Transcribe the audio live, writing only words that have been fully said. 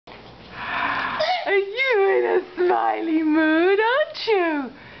smiley mood, aren't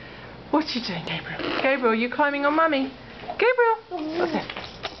you? What are you doing, Gabriel? Gabriel, you climbing on Mummy? Gabriel! What's this?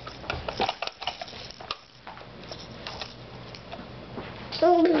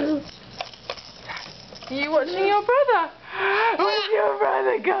 Are you watching your brother? Where's your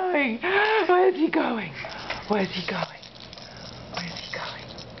brother going? Where's he going? Where's he going? Where's he going?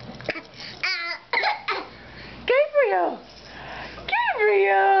 Gabriel!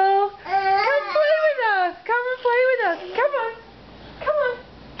 Gabriel! Come play with us! Come and play with us! Come on! Come on!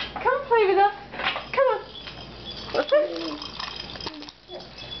 Come play with us! Come on! What's this?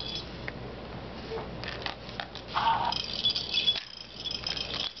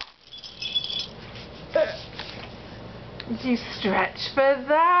 You stretch for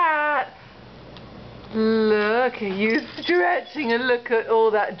that. Look, are you stretching? And look at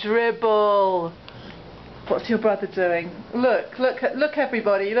all that dribble. What's your brother doing? Look, look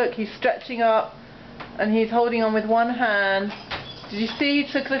everybody. Look, he's stretching up and he's holding on with one hand. Did you see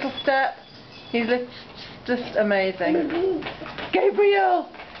he took a little step? He's just amazing. Gabriel!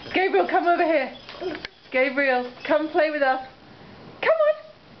 Gabriel, come over here. Gabriel, come play with us.